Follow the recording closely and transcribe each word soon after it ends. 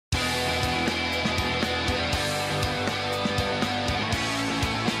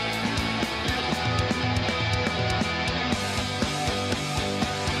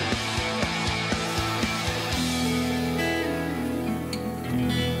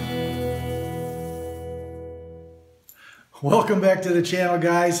Welcome back to the channel,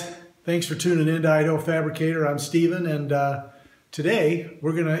 guys. Thanks for tuning in to Idaho Fabricator. I'm Steven, and today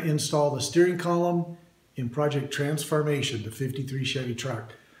we're going to install the steering column in Project Transformation, the 53 Chevy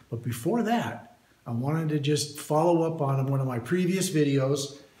truck. But before that, I wanted to just follow up on one of my previous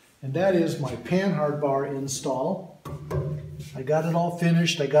videos, and that is my panhard bar install. I got it all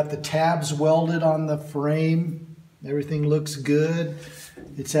finished. I got the tabs welded on the frame. Everything looks good.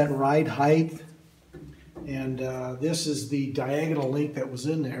 It's at right height. And this is the diagonal link that was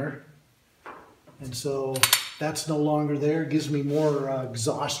in there. And so that's no longer there. It gives me more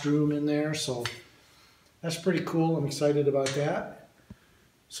exhaust room in there. So that's pretty cool. I'm excited about that.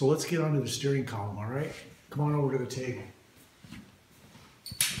 So let's get onto the steering column, all right? Come on over to the table.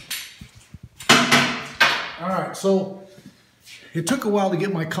 All right, so it took a while to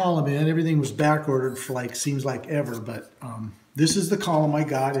get my column in. Everything was back ordered for seems like ever, but this is the column I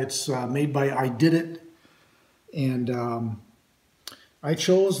got. It's made by I Did It. And I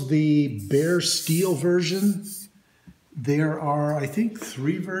chose the bare steel version. There are, I think,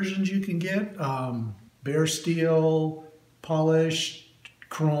 3 versions you can get. Bare steel, polished,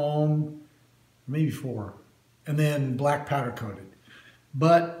 chrome, maybe 4. And then black powder coated.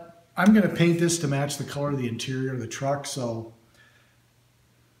 But I'm going to paint this to match the color of the interior of the truck. So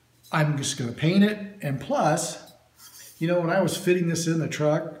I'm just going to paint it. And plus, you know, when I was fitting this in the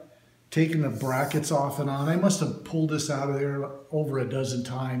truck, taking the brackets off and on, I must have pulled this out of there over a dozen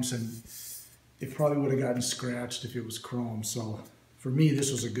times, and it probably would have gotten scratched if it was chrome. So for me,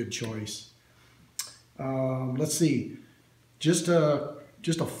 this was a good choice. Let's see, just a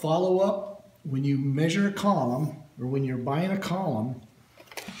follow-up. When you measure a column, or when you're buying a column,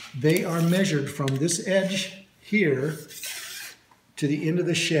 they are measured from this edge here to the end of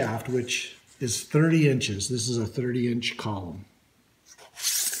the shaft, which is 30 inches. This is a 30-inch column.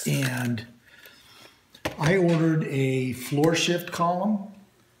 And I ordered a floor shift column,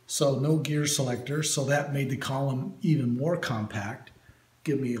 so no gear selector, so that made the column even more compact,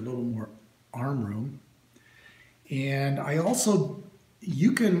 give me a little more arm room. And I also,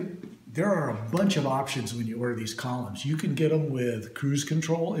 there are a bunch of options when you order these columns. You can get them with cruise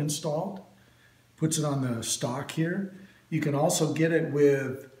control installed, puts it on the stock here. You can also get it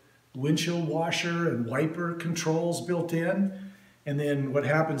with windshield washer and wiper controls built in. And then what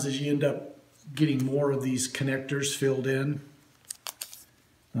happens is you end up getting more of these connectors filled in.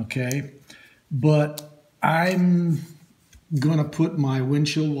 Okay, but I'm gonna put my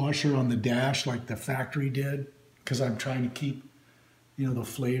windshield washer on the dash like the factory did, because I'm trying to keep, you know, the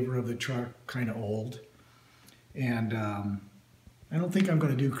flavor of the truck kind of old. And I don't think I'm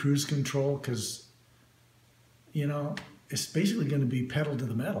gonna do cruise control because, you know, it's basically gonna be pedal to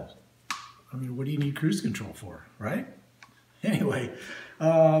the metal. I mean, what do you need cruise control for, right? Anyway,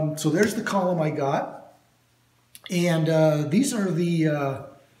 so there's the column I got, and these are the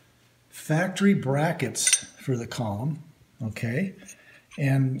factory brackets for the column, okay?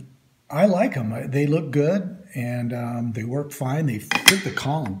 And I like them. They look good, and they work fine. They fit the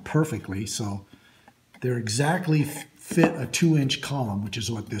column perfectly, so they're exactly fit a 2-inch column, which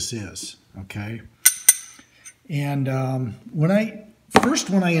is what this is, okay? And when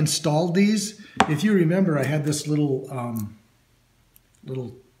I installed these, if you remember, I had this little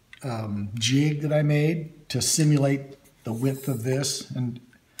jig that I made to simulate the width of this, and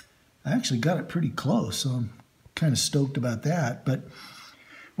I actually got it pretty close, so I'm kind of stoked about that. But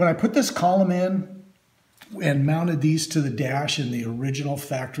when I put this column in and mounted these to the dash in the original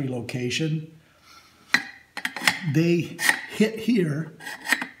factory location, they hit here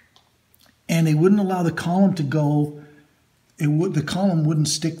and they wouldn't allow the column to go. The column wouldn't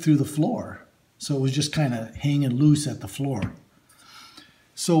stick through the floor, so it was just kind of hanging loose at the floor.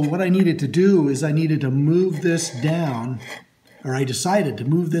 So what I needed to do is I needed to move this down, or I decided to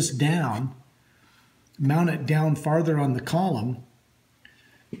move this down, mount it down farther on the column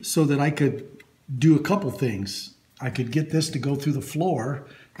so that I could do a couple things. I could get this to go through the floor.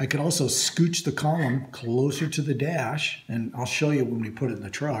 I could also scooch the column closer to the dash, and I'll show you when we put it in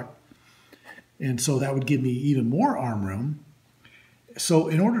the truck. And so that would give me even more arm room. So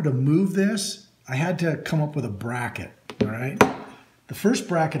in order to move this, I had to come up with a bracket, all right? The first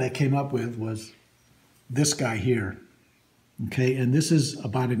bracket I came up with was this guy here, okay? And this is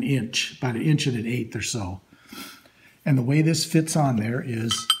about an inch and 1/8 or so. And the way this fits on there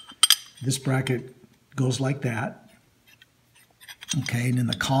is this bracket goes like that, okay? And then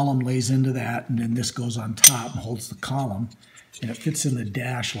the column lays into that, and then this goes on top and holds the column, and it fits in the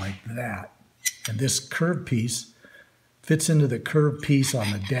dash like that. And this curved piece fits into the curved piece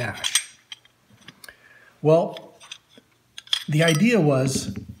on the dash. Well, the idea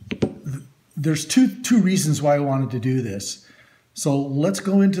was there's two reasons why I wanted to do this. So let's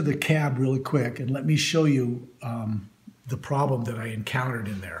go into the cab really quick and let me show you the problem that I encountered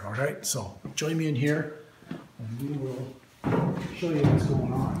in there. All right, so join me in here and we will show you what's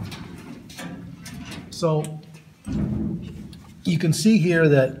going on. So you can see here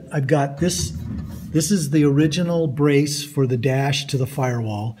that I've got this. This is the original brace for the dash to the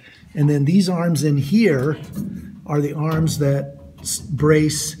firewall. And then these arms in here are the arms that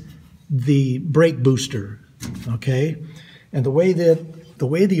brace the brake booster, okay? And the way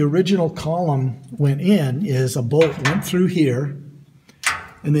the original column went in is a bolt went through here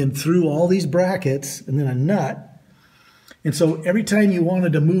and then through all these brackets and then a nut. And so every time you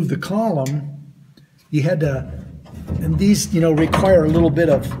wanted to move the column, you had to, and these, require a little bit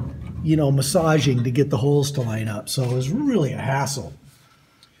of, massaging to get the holes to line up. So it was really a hassle.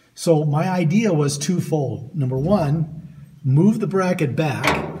 So my idea was twofold. Number one, move the bracket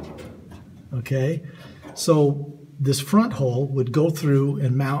back, okay? So this front hole would go through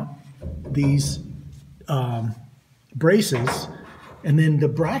and mount these braces, and then the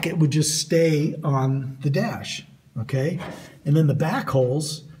bracket would just stay on the dash, okay? And then the back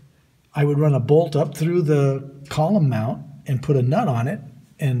holes, I would run a bolt up through the column mount and put a nut on it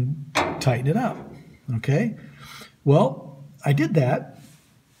and tighten it up, okay? Well, I did that,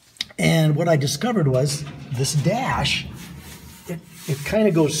 and what I discovered was this dash, it kind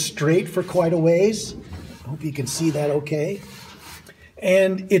of goes straight for quite a ways. I hope you can see that okay.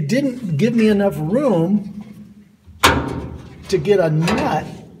 And it didn't give me enough room to get a nut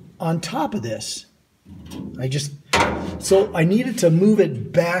on top of this. So I needed to move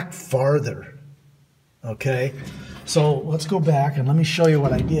it back farther, okay? So let's go back and let me show you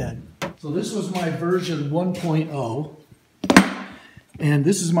what I did. So this was my version 1.0, and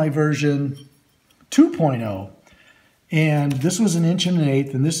this is my version 2.0. And this was 1 1/8 inch,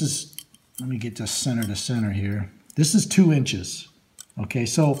 and this is, let me get this center to center here. This is 2 inches. Okay,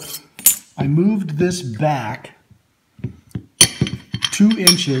 so I moved this back 2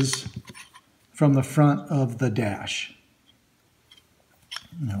 inches from the front of the dash.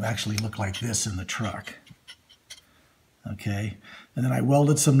 It'll actually look like this in the truck. Okay, and then I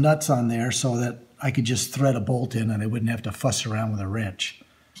welded some nuts on there so that I could just thread a bolt in and I wouldn't have to fuss around with a wrench.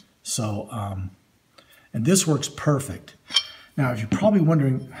 So, and this works perfect. Now, if you're probably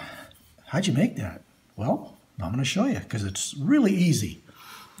wondering, how'd you make that? Well, I'm going to show you because it's really easy.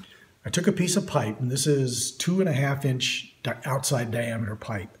 I took a piece of pipe, and this is 2.5 inch outside diameter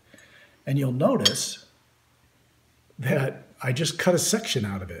pipe. And you'll notice that I just cut a section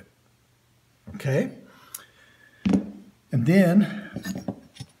out of it. Okay? And then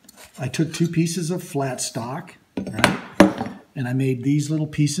I took 2 pieces of flat stock, right? And I made these little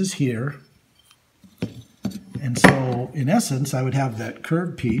pieces here. And so, in essence, I would have that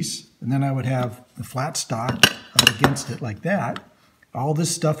curved piece, and then I would have the flat stock up against it like that. All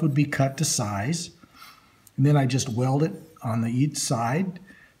this stuff would be cut to size. And then I just weld it on each side,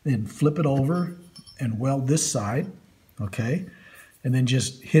 then flip it over and weld this side, okay? And then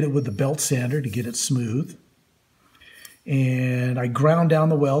just hit it with the belt sander to get it smooth. And I ground down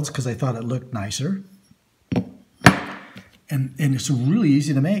the welds because I thought it looked nicer. And it's really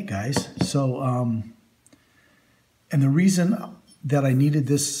easy to make, guys. So, and the reason that I needed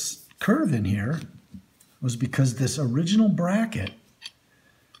this curve in here was because this original bracket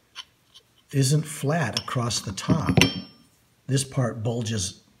isn't flat across the top. This part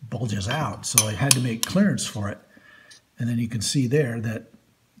bulges out, so I had to make clearance for it. And then you can see there that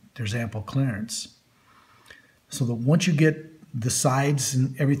there's ample clearance. So that once you get the sides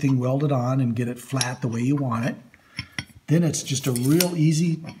and everything welded on and get it flat the way you want it, then it's just a real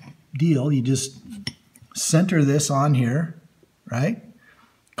easy deal. You just center this on here, right?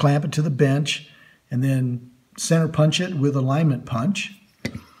 Clamp it to the bench, and then center punch it with alignment punch.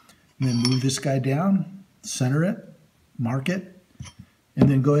 And then move this guy down, center it, mark it, and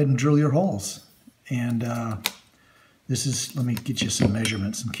then go ahead and drill your holes. And this is, let me get you some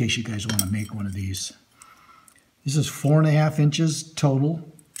measurements in case you guys want to make one of these. This is 4.5 inches total.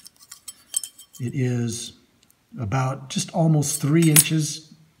 It is about just almost 3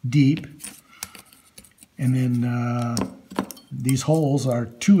 inches deep. And then these holes are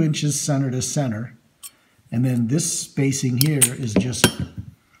 2 inches center to center. And then this spacing here is just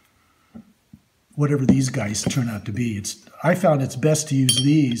whatever these guys turn out to be. I found it's best to use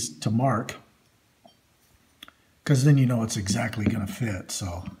these to mark, because then you know it's exactly going to fit.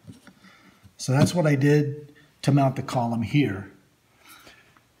 So that's what I did to mount the column here.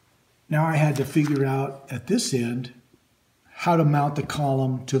 Now I had to figure out at this end how to mount the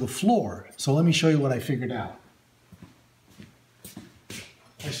column to the floor. So let me show you what I figured out.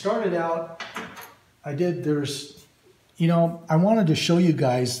 I started out there's, I wanted to show you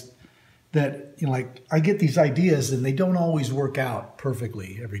guys that, like, I get these ideas and they don't always work out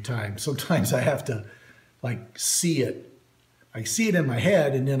perfectly every time. Sometimes I have to, like, see it. I see it in my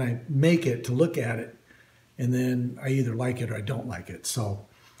head and then I make it to look at it. And then I either like it or I don't like it. So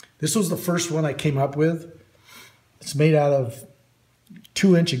this was the first one I came up with. It's made out of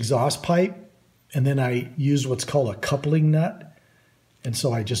 2-inch exhaust pipe. And then I used what's called a coupling nut. And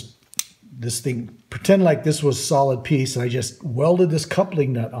so this thing, pretend like this was a solid piece. And I just welded this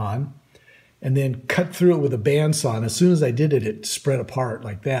coupling nut on and then cut through it with a bandsaw. And as soon as I did it, it spread apart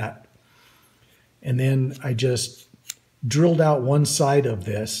like that. And then I just drilled out one side of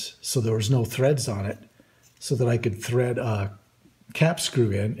this so there was no threads on it, so that I could thread a cap screw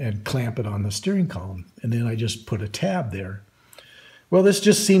in and clamp it on the steering column. And then I just put a tab there. Well, this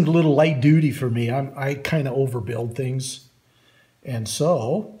just seemed a little light duty for me. I kind of overbuild things. And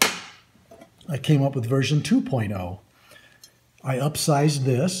so I came up with version 2.0. I upsized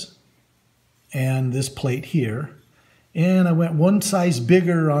this and this plate here. And I went one size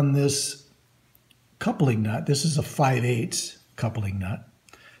bigger on this coupling nut. This is a 5/8 coupling nut.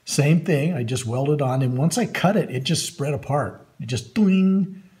 Same thing, I just welded on, and once I cut it, it just spread apart. It just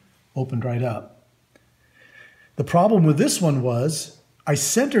doing, opened right up. The problem with this one was I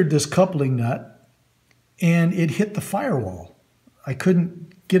centered this coupling nut and it hit the firewall. I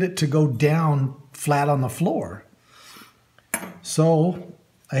couldn't get it to go down flat on the floor. So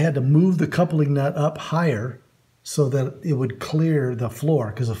I had to move the coupling nut up higher so that it would clear the floor,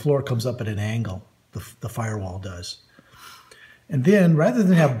 because the floor comes up at an angle, the firewall does. And then, rather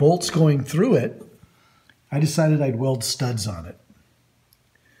than have bolts going through it, I decided I'd weld studs on it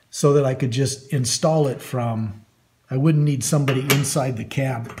so that I could just install it from, I wouldn't need somebody inside the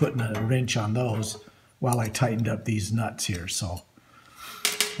cab putting a wrench on those while I tightened up these nuts here. So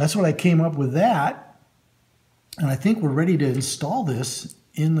that's what I came up with that. And I think we're ready to install this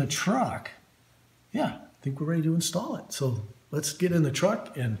in the truck. Yeah, I think we're ready to install it. So let's get in the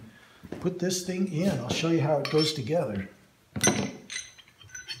truck and put this thing in. I'll show you how it goes together.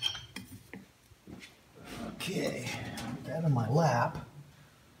 Okay, put that in my lap.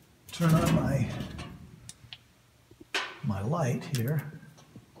 Turn on my light here.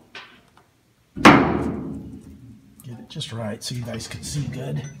 Get it just right so you guys can see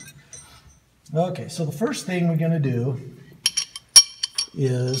good. Okay, so the first thing we're going to do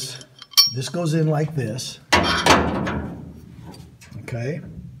is this goes in like this. Okay,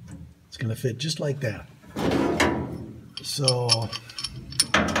 it's going to fit just like that. So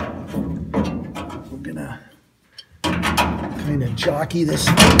we're gonna kind of jockey this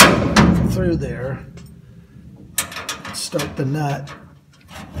through there, start the nut.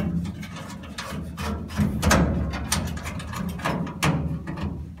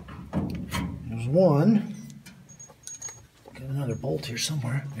 There's one. Got another bolt here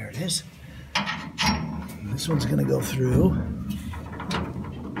somewhere. There it is. And this one's gonna go through.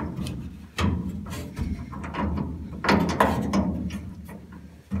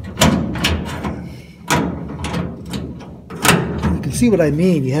 See what I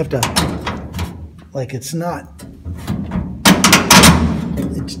mean? You have to, like, it's not,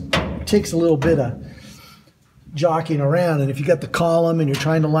 it takes a little bit of jockeying around, and if you got the column and you're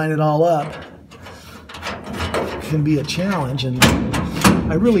trying to line it all up, it can be a challenge. And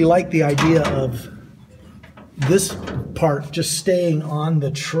I really like the idea of this part just staying on the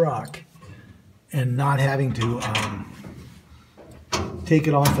truck and not having to take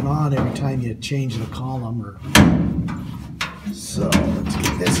it off and on every time you change the column. Or so let's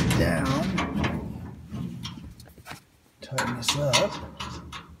get this down, tighten this up.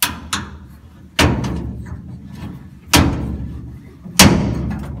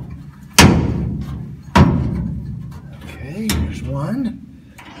 Okay, here's one.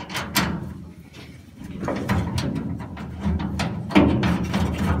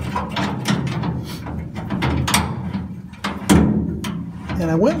 And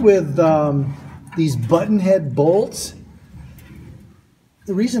I went with these button head bolts.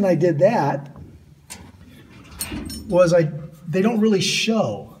 The reason I did that was they don't really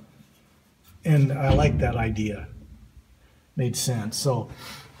show, and I like that idea. Made sense. So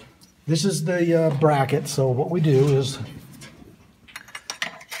this is the bracket. So what we do is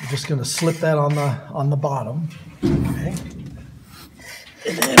we're just going to slip that on the bottom. Okay.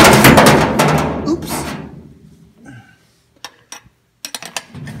 And then, oops.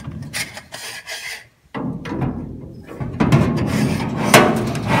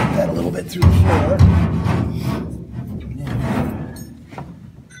 Through the floor.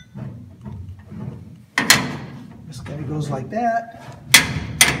 This guy goes like that.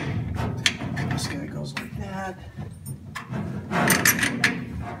 This guy goes like that.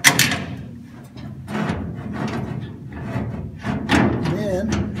 And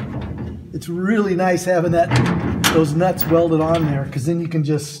then it's really nice having those nuts welded on there, because then you can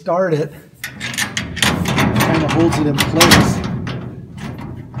just start it. Kind of holds it in place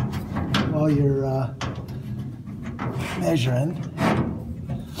while you're measuring.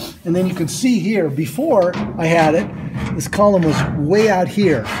 And then you can see here, before I had it, this column was way out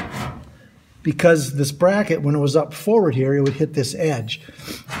here, because this bracket, when it was up forward here, it would hit this edge.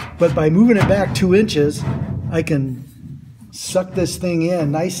 But by moving it back 2 inches, I can suck this thing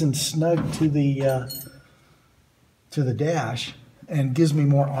in nice and snug to the dash, and gives me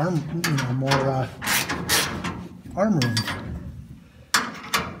more arm room.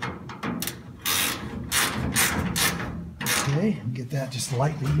 Okay, get that just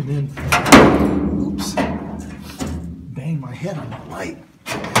lightly, and then, oops, bang my head on the light.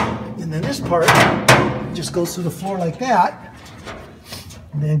 And then this part just goes to the floor like that,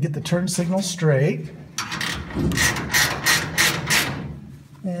 and then get the turn signal straight,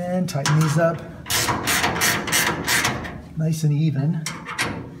 and tighten these up nice and even.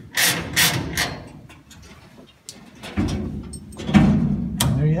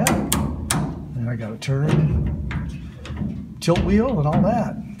 There you have it. And I got a turn, tilt wheel, and all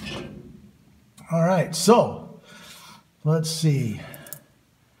that. All right, so let's see.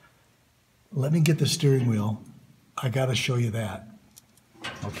 Let me get the steering wheel. I got to show you that.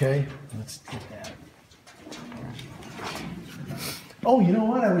 Okay, let's get that. Oh, you know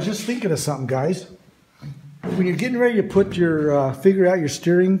what? I was just thinking of something, guys. When you're getting ready to put your figure out your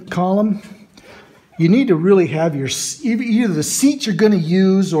steering column, you need to really have your either the seat you're going to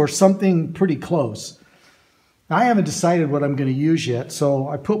use or something pretty close. I haven't decided what I'm going to use yet, so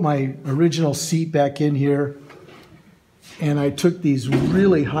I put my original seat back in here, and I took these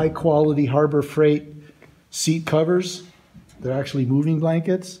really high quality Harbor Freight seat covers. They're actually moving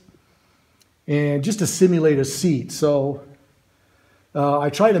blankets, and just to simulate a seat. So I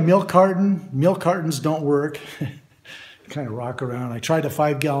tried a milk carton. Milk cartons don't work. Kind of rock around. I tried a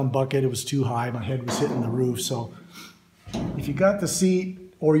 5-gallon bucket. It was too high. My head was hitting the roof. So if you got the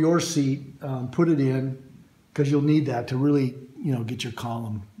seat or your seat, put it in, because you'll need that to really, get your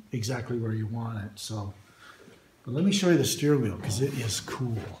column exactly where you want it. So, but let me show you the steering wheel, because it is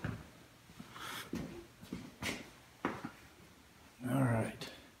cool. All right.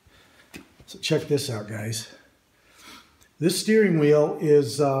 So check this out, guys. This steering wheel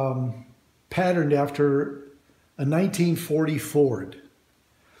is patterned after a 1940 Ford.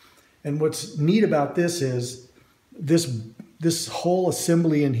 And what's neat about this is this whole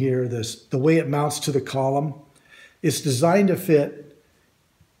assembly in here, the way it mounts to the column, is designed to fit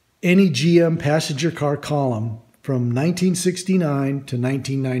any GM passenger car column from 1969 to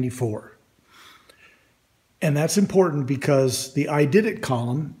 1994. And that's important because the I Did It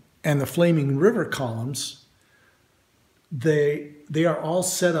column and the Flaming River columns, they are all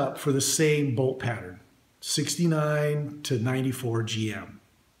set up for the same bolt pattern, 69 to 94 GM.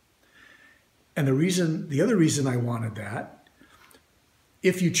 And the other reason I wanted that,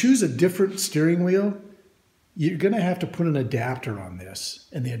 if you choose a different steering wheel, you're going to have to put an adapter on this,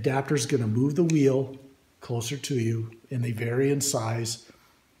 and the adapter is going to move the wheel closer to you, and they vary in size,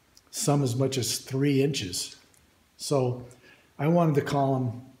 some as much as 3 inches. So I wanted the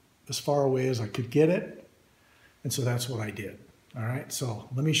column as far away as I could get it, and so that's what I did. All right, so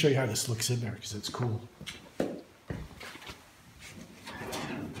let me show you how this looks in there, because it's cool.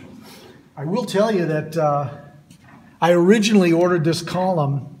 I will tell you that I originally ordered this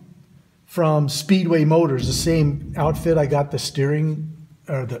column from Speedway Motors, the same outfit I got the steering,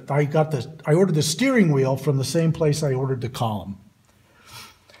 I ordered the steering wheel from the same place I ordered the column.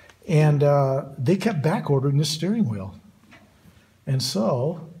 And they kept back ordering this steering wheel. And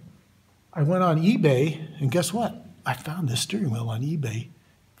so I went on eBay, and guess what? I found this steering wheel on eBay,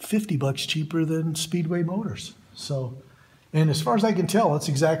 $50 cheaper than Speedway Motors. So, and as far as I can tell, it's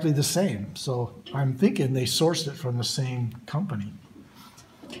exactly the same. So I'm thinking they sourced it from the same company.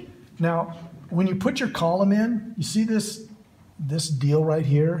 Now, when you put your column in, you see this deal right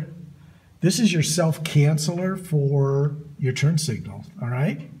here? This is your self-canceller for your turn signal, all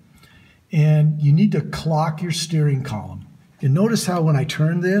right? And you need to clock your steering column. And notice how when I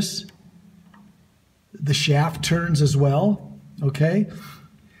turn this, the shaft turns as well, okay?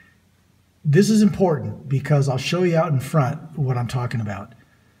 This is important because I'll show you out in front what I'm talking about.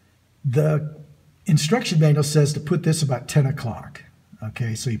 The instruction manual says to put this about 10 o'clock.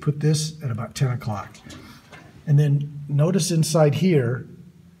 Okay, so you put this at about 10 o'clock. And then notice inside here,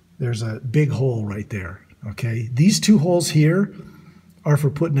 there's a big hole right there. Okay, these two holes here are for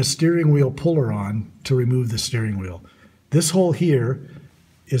putting a steering wheel puller on to remove the steering wheel. This hole here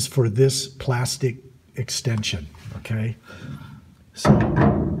is for this plastic extension, okay? So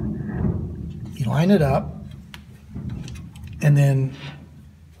you line it up, and then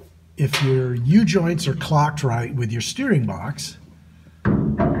if your U-joints are clocked right with your steering box,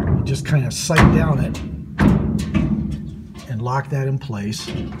 you just kind of sight down it and lock that in place.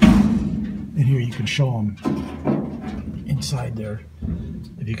 And here you can show them inside there.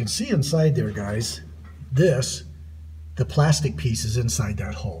 If you can see inside there, guys, the plastic piece is inside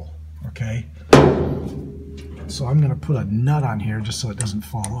that hole, okay? So I'm gonna put a nut on here just so it doesn't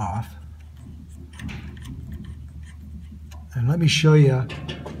fall off. And let me show you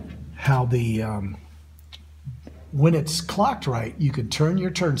how the, when it's clocked right, you can turn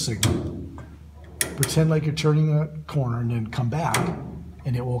your turn signal, pretend like you're turning a corner, and then come back,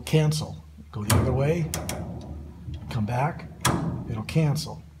 and it will cancel. Go the other way, come back, it'll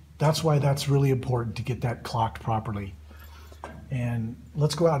cancel. That's why that's really important to get that clocked properly. And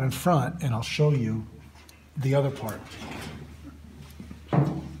let's go out in front and I'll show you the other part.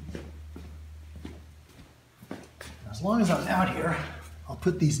 As long as I'm out here, I'll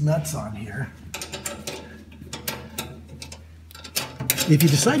put these nuts on here. If you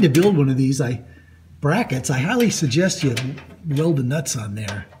decide to build one of these brackets, I highly suggest you weld the nuts on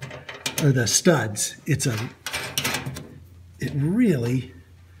there, or the studs. It really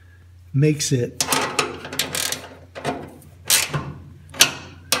makes it,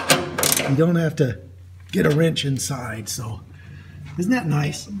 you don't have to get a wrench inside. So isn't that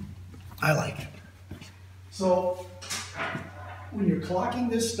nice? I like it. So when you're clocking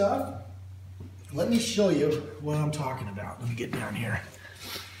this stuff, let me show you what I'm talking about. Let me get down here.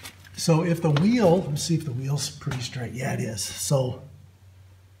 So if the wheel, let's see if the wheel's pretty straight. Yeah, it is. So,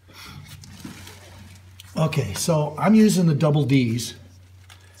 okay, so I'm using the double D's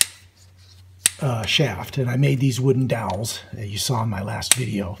shaft, and I made these wooden dowels that you saw in my last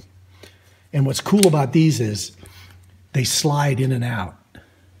video. And what's cool about these is they slide in and out.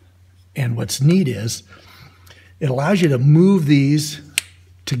 And what's neat is it allows you to move these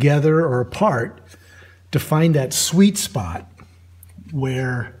together or apart to find that sweet spot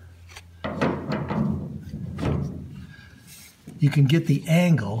where you can get the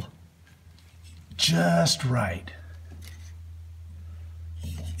angle just right.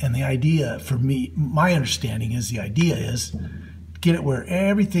 And the idea for me, my understanding is, the idea is get it where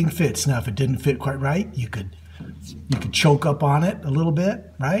everything fits. Now, if it didn't fit quite right, you could choke up on it a little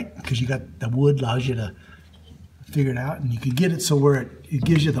bit, right? Because you got the wood allows you to figure it out, and you can get it so where it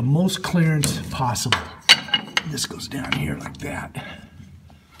gives you the most clearance possible. This goes down here like that.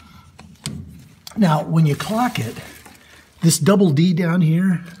 Now, when you clock it, this double D down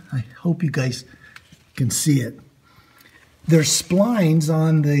here, I hope you guys can see it. There's splines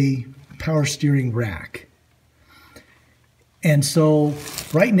on the power steering rack. And so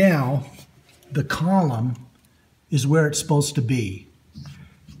right now, the column is where it's supposed to be.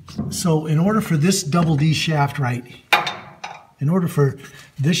 So in order for this double D shaft in order for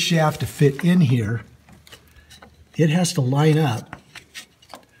this shaft to fit in here, it has to line up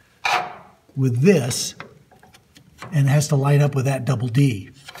with this, and it has to line up with that double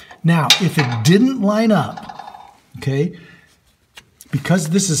D. Now, if it didn't line up, okay, because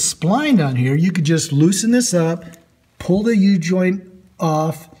this is splined on here, you could just loosen this up, pull the U-joint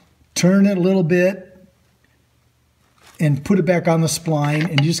off, turn it a little bit, and put it back on the spline,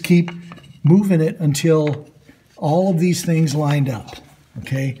 and just keep moving it until all of these things lined up,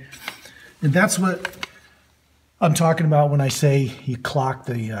 okay? And that's what I'm talking about when I say you clock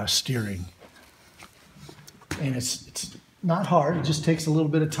the steering. And it's not hard, it just takes a little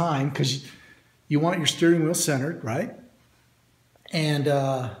bit of time because you want your steering wheel centered, right? And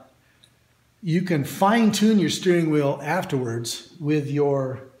you can fine tune your steering wheel afterwards with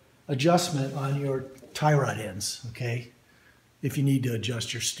your adjustment on your tie rod ends, okay? If you need to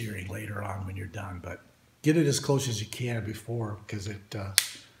adjust your steering later on when you're done, but get it as close as you can before, because it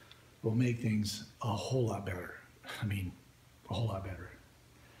will make things a whole lot better. I mean, a whole lot better.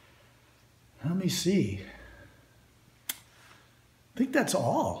 Let me see. I think that's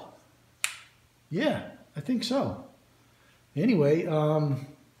all. Yeah, I think so. Anyway,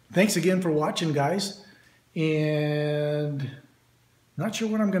 thanks again for watching, guys. And not sure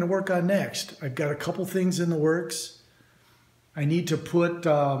what I'm going to work on next. I've got a couple things in the works. I need to put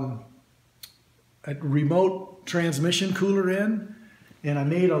a remote transmission cooler in, and I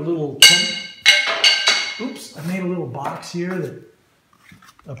made a little box here that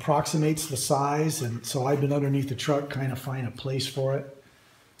approximates the size, and so I've been underneath the truck trying to find a place for it.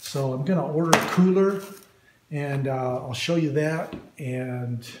 So I'm going to order a cooler And I'll show you that.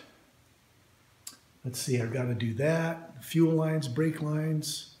 And let's see, I've got to do that. Fuel lines, brake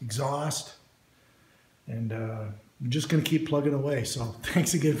lines, exhaust. And I'm just going to keep plugging away. So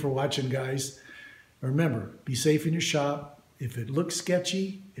thanks again for watching, guys. Remember, be safe in your shop. If it looks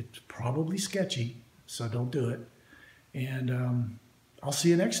sketchy, it's probably sketchy. So don't do it. And I'll see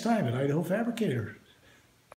you next time at Idaho Fabricator.